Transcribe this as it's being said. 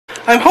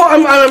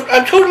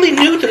I'm totally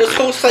new to this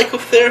whole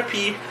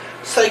psychotherapy,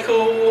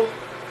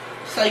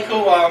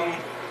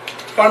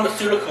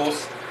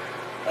 pharmaceuticals.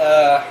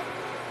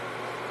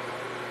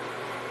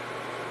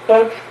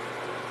 But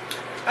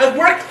I've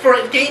worked for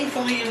I've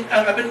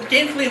been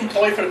gainfully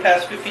employed for the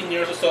past 15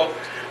 years or so,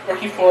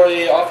 working for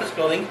a office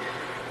building,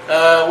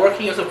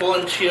 working as a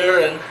volunteer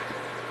and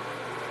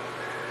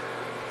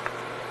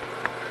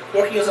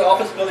working as a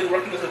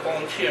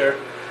volunteer.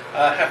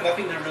 Have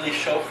nothing to really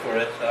show for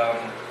it,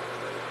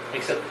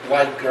 except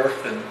wide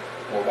girth.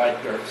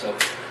 So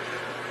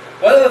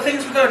one of the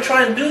things we're going to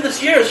try and do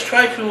this year is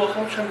try to.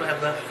 How much time do I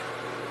have left?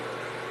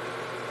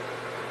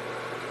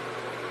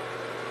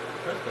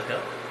 What the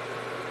hell?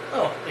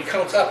 Oh, it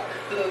counts up.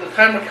 The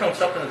timer counts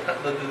up, and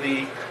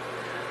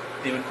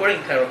the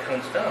recording timer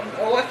counts down.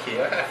 Oh,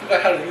 lucky! I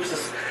forgot how to use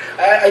this.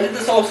 I did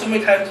this all so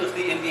many times with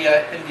the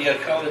India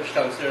college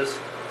downstairs.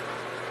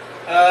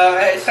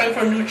 It's time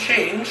for a new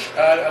change.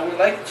 I would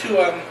like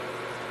to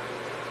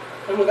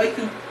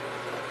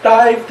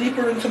dive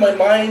deeper into my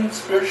mind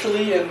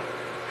spiritually, and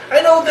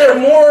I know there are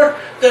more.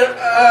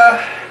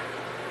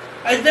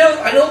 I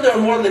know there are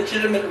more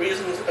legitimate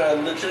reasons,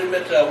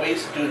 legitimate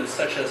ways to do this,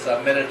 such as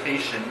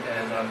meditation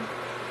and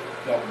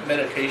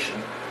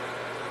meditation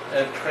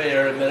and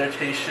prayer and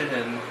meditation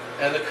and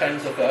other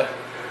kinds of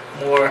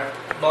more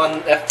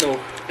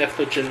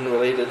non-ethnogen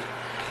related.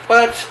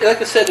 But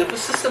like I said, if the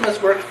system has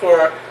worked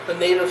for the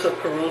natives of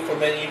Peru for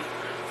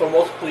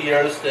multiple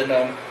years, then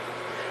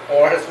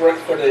or has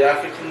worked for the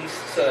Africans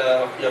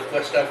of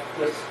West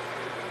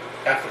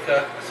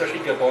Africa, especially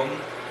Gabon,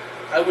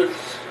 I would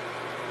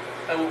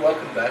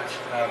welcome that.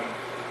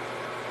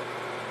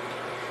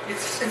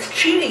 It's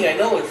cheating, I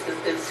know.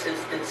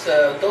 It's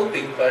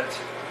doping, but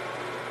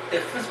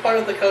if it's part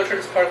of the culture,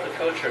 it's part of the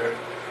culture.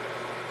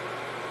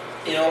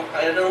 You know,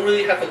 I don't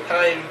really have the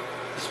time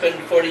to spend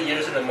 40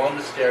 years in a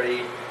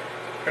monastery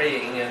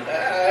praying. And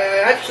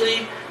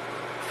actually,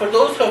 for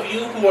those of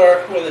you who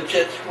are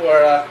legit,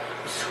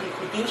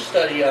 who do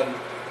study,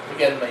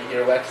 again, my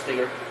earwax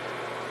digger,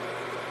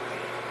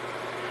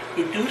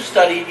 who do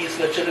study these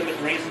legitimate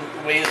ways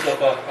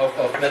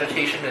of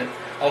meditation and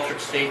altered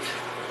state,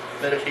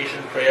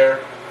 meditation, prayer,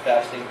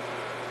 fasting,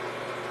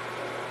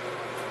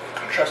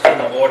 trust in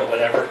the Lord or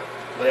whatever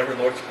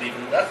Lord's believe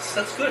in. That's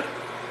good.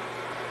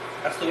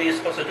 That's the way you're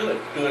supposed to do it.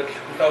 Do it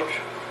without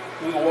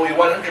we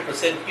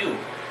 100% you.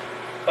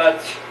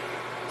 But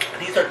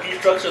these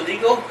drugs are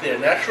legal. They're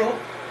natural.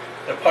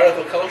 They're part of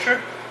the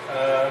culture.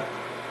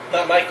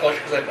 Not my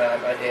culture because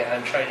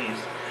I'm Chinese.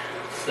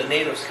 It's the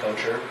natives'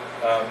 culture.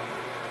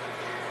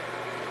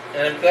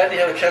 And I'm glad they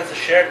have a chance to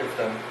share it with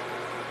them.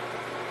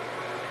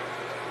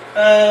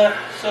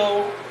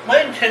 So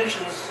my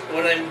intentions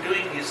when I'm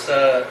doing these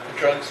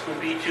drugs would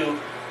be to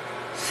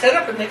set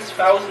up the next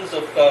thousands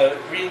of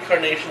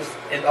reincarnations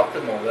in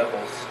optimal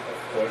levels, of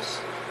course.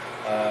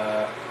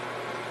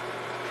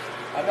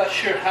 I'm not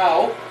sure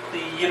how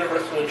the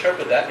universe will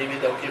interpret that. Maybe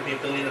they'll give me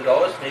 $1 billion.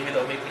 Maybe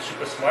they'll make me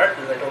super smart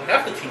and I don't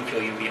have to team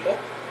kill you people.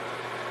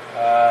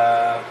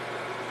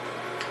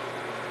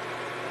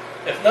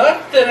 If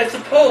not, then I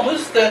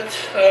suppose that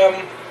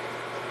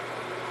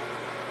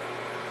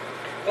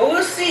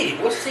we'll see.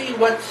 We'll see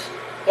what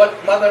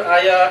Mother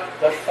Aya,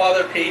 what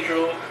Father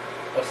Pedro,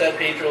 what San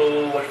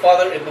Pedro, what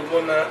Father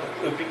Ibogin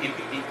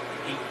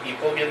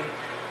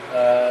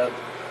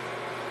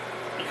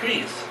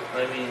decrees.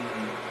 I mean,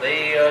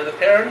 they are the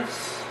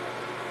parents.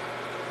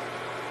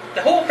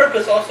 The whole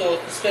purpose also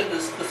is to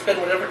spend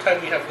whatever time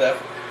we have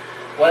left,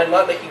 when I'm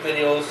not making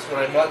videos,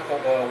 when I'm not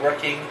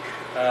working,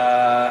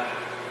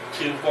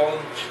 to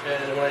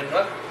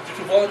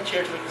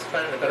volunteer to make this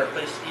planet a better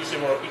place,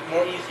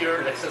 more easier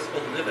and accessible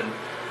to live in.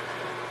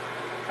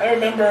 I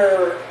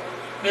remember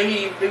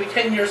maybe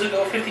 10 years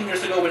ago, 15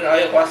 years ago, when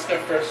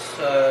ayahuasca first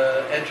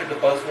entered the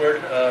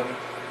buzzword,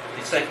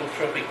 the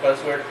psychotropic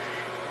buzzword.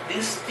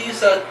 These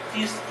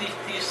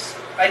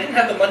I didn't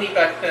have the money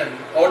back then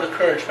or the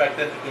courage back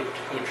then to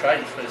go try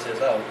these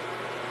places out.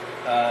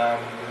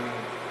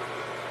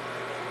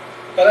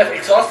 But I've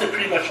exhausted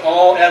pretty much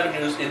all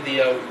avenues in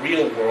the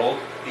real world,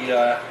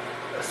 the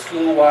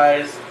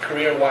school-wise,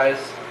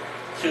 career-wise,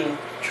 to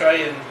try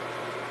and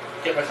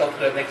get myself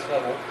to that next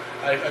level.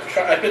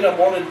 I've been a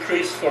Mormon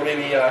priest for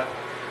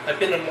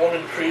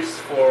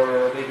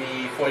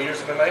maybe 4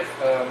 years of my life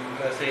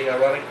as a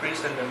Aaronic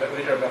priest, and then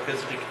later a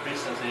Melchizedek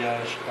priest as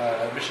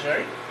a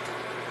missionary.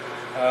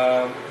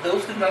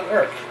 Those did not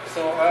work.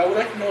 So I would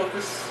like to know if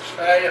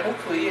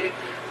hopefully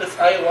this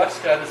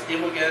ayahuasca, this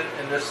Golgogin,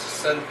 and this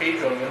San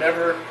Pedro, and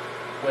whatever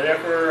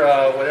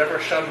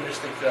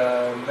shamanistic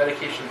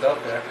medications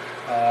out there,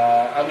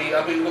 I'll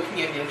be looking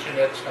in the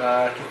internet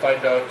to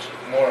find out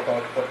more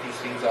about what these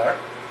things are,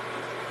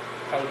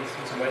 how these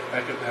things might be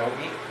able to help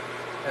me,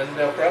 and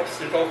perhaps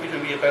evolve me to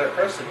be a better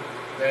person.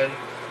 And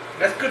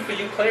that's good for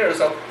you players,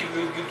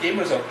 you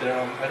gamers out there.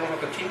 I don't have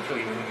to team kill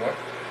you anymore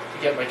to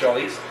get my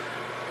jollies.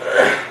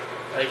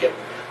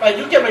 I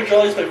do get my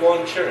jollies by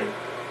volunteering.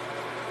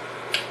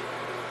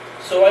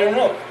 So I don't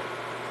know.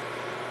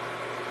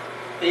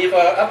 they've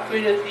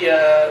upgraded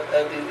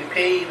the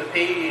pay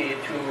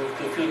to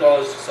a few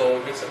dollars, so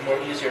it makes it more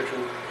easier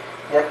to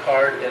work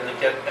hard and to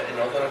get,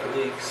 don't have to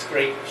really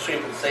scrape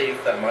and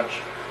save that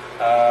much.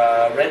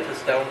 Rent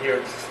is down here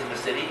in the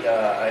city.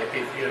 I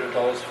pay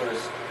 $300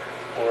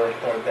 for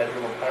a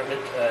bedroom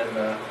apartment,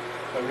 and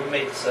my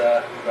roommate's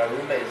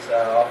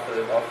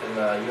off in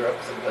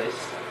Europe someplace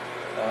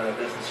on a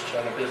business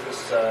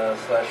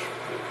slash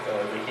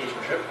vacation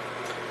trip.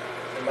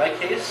 In my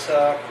case,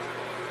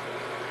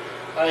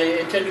 I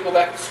intend to go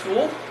back to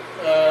school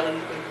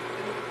in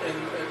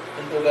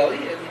Bow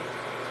Valley, and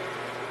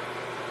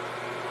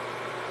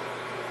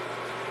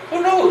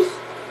who knows?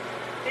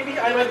 Maybe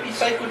I might be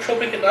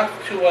psychotropic enough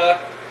to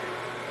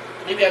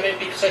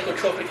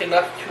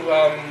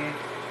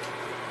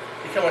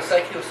become a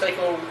psychologist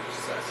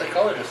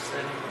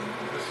and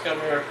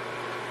discover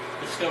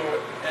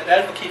and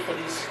advocate for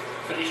these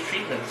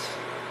treatments.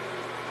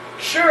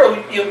 Sure,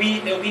 it'll be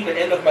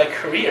the end of my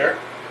career,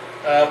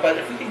 but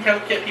if we can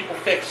help get people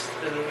fixed,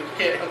 and we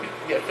can help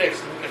people get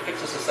fixed, and we can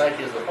fix the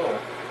society as a whole.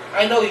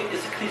 I know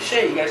it's a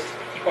cliche. You guys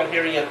keep on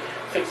hearing it.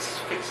 Fix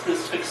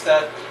this, fix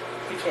that.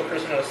 Fix one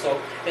person or so.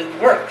 It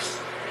works.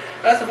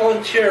 As a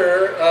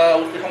volunteer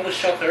with the homeless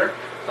shelter,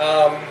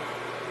 I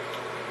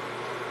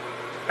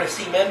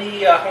see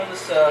many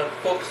homeless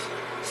folks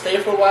stay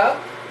for a while.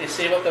 They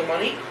save up their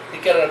money. They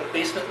get a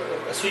basement,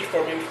 a suite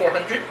for maybe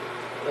 $400.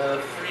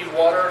 Free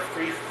water,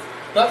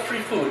 not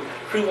free food,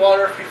 free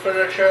water, free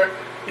furniture.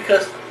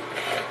 Because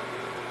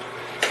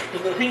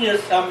the thing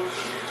is,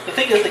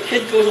 the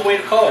kid goes away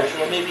to college,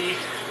 or maybe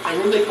a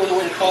roommate goes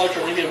away to college,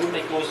 or maybe a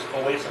roommate goes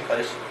away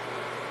someplace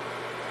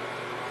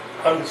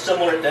on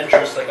similar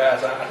adventures like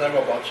as I'm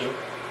about to,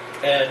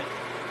 and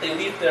they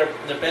leave their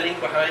bedding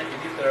behind. They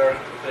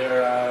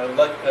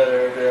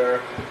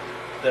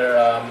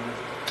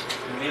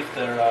leave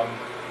their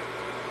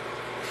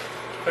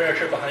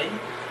furniture behind,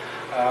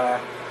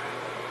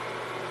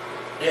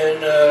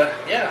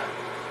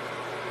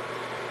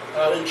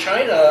 in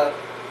China,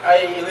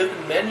 I lived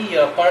in many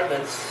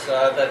apartments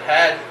that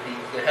had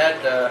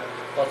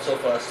lots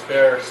of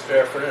spare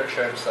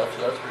furniture and stuff,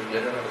 so that's pretty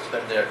good. I don't have to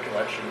spend there too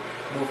much and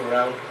move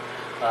around.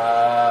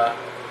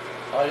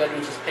 All you gotta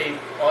do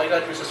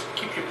is just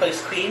keep your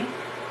place clean,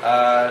 keep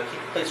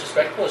your place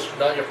respectable. It's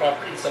not your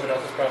property; it's someone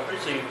else's property.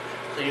 So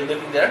you're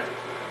living there,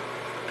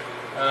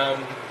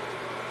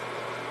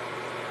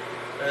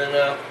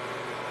 and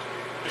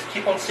just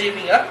keep on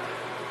saving up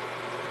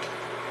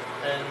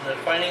and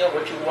finding out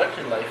what you want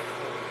in life.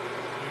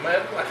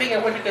 I think I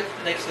want to get to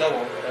the next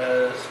level,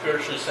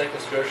 spiritually,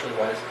 psycho-spiritually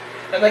wise.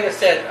 And like I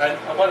said, I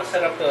want to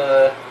set up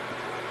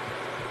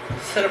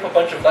a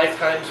bunch of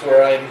lifetimes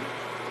where I'm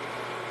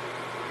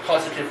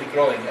positively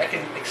growing. I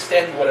can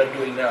extend what I'm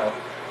doing now.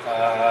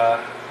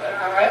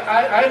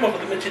 I'm of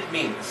limited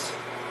means.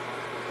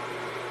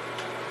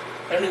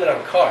 I don't even have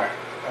a car.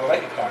 I would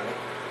like a car.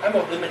 I'm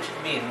of limited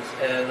means,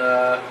 and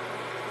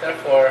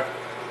therefore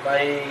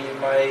my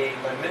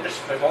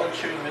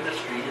volunteering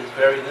ministry is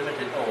very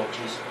limited. Oh,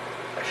 jeez.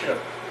 I should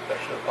have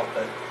popped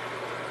that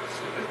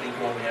stupid thing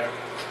going there.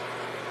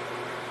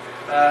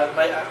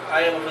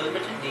 I am of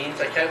limited means.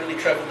 I can't really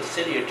travel the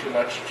city too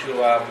much to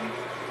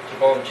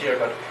volunteer.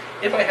 But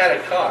if I had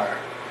a car,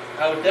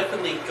 I would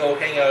definitely go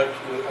hang out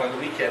on the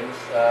weekends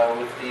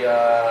with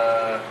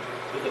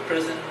the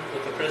prison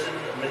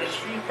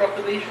ministry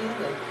population.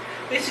 And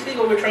basically,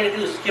 what we're trying to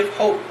do is give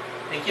hope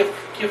and give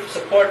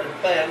support and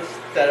plans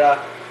that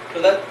to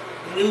let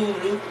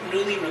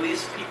newly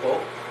released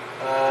people.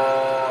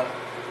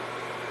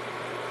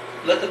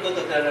 Let them know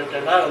that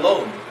they're not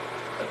alone,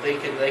 that they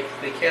can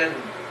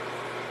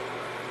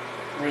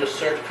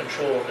reassert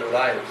control of their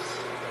lives,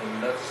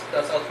 and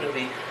that's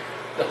ultimately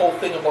the whole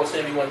thing about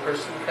saving one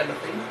person kind of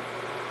thing,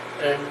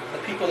 and the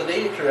people that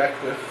they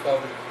interact with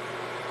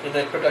in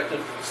a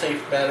productive,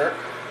 safe manner.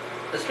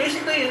 It's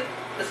basically,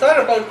 it's not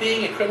about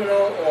being a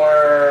criminal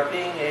or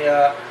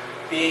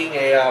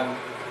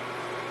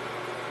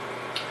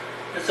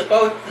it's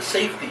about the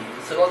safety.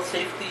 It's about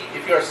safety.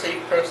 If you're a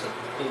safe person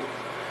who you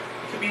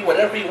can be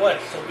whatever you want,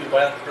 just don't be a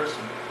violent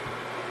person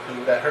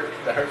that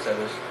hurts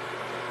others.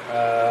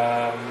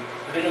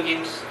 Video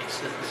games,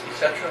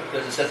 etc.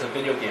 Because it says a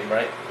video game,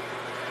 right?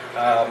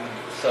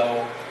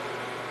 So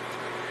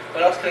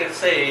what else can I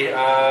say?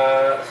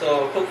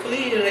 So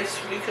hopefully in the next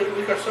week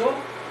or so,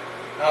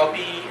 I'll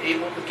be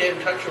able to get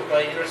in touch with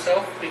my inner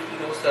self, making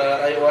those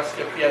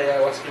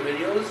pre-ayahuasca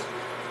videos.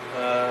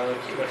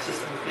 Keep my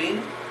system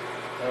clean.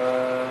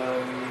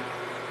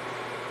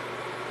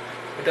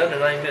 We're done in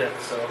 9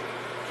 minutes, so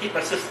keep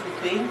my system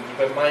clean, keep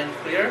my mind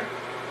clear,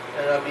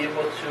 and I'll be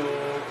able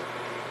to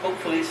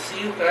hopefully see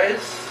you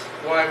guys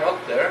while I'm out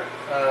there,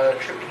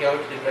 tripping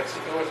out in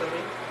Mexico or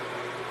something.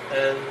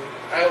 And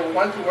I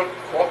want to work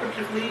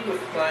cooperatively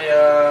with my,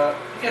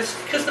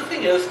 because the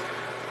thing is,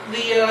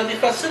 the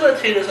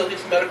facilitators of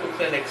these medical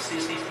clinics,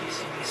 these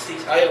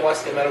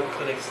ayahuasca medical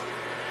clinics,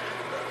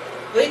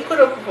 they put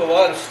up with a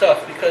lot of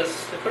stuff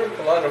because they put up with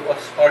a lot of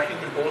our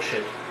human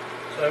bullshit.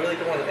 So I really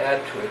don't want to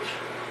add to it.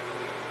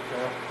 You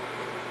know?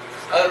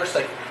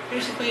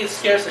 basically it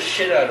scares the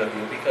shit out of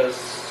you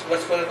because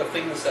what's one of the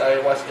things that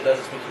ayahuasca does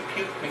is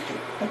make you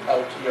poop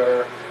out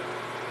your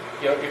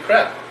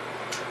crap.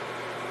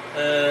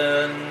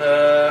 And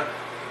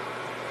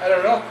I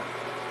don't know.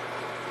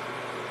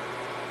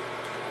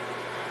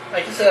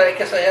 I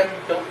guess I am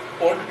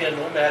born to be a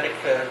nomad.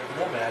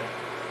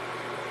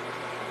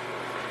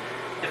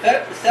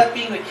 If that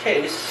being the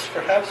case,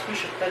 perhaps we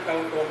should head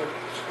out over.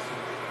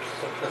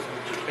 Some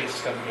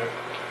toothpaste coming here.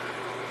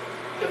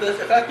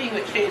 If that being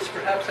the case,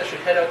 perhaps I should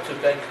head out to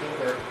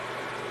Vancouver,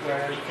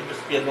 where you can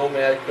just be a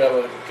nomad, grab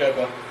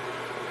a.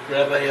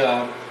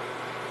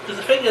 Because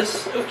the thing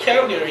is, with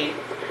Calgary,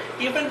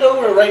 even though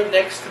we're right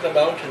next to the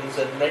mountains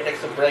and right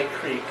next to Bright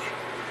Creek,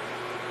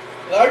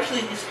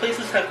 largely these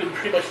places have been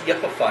pretty much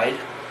yuppified,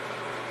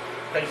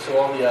 thanks to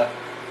all the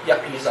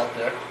yuppies out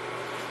there.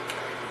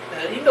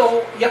 And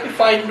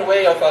yuppified in the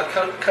way of a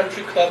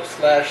country club /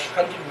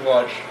 hunting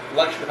lodge,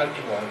 luxury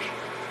hunting lodge.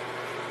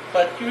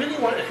 But if you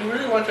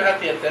really want to have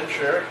the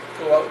adventure,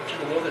 go out into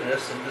the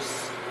wilderness and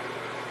just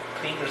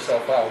clean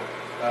yourself out,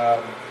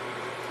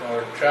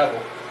 or travel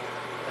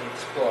and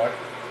explore,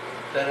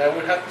 then I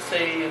would have to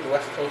say the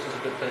West Coast is a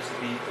good place to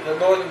be. The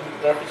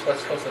northeast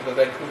West Coast of the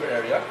Vancouver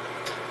area.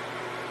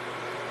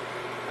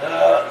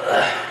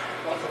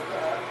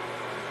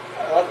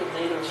 Lots of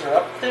natives are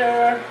up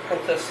there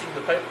protesting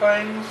the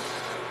pipelines.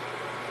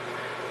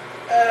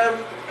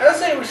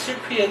 As a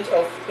recipient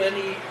of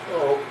many...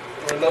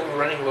 we're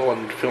running low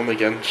on film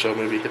again, so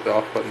maybe hit the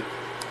off button.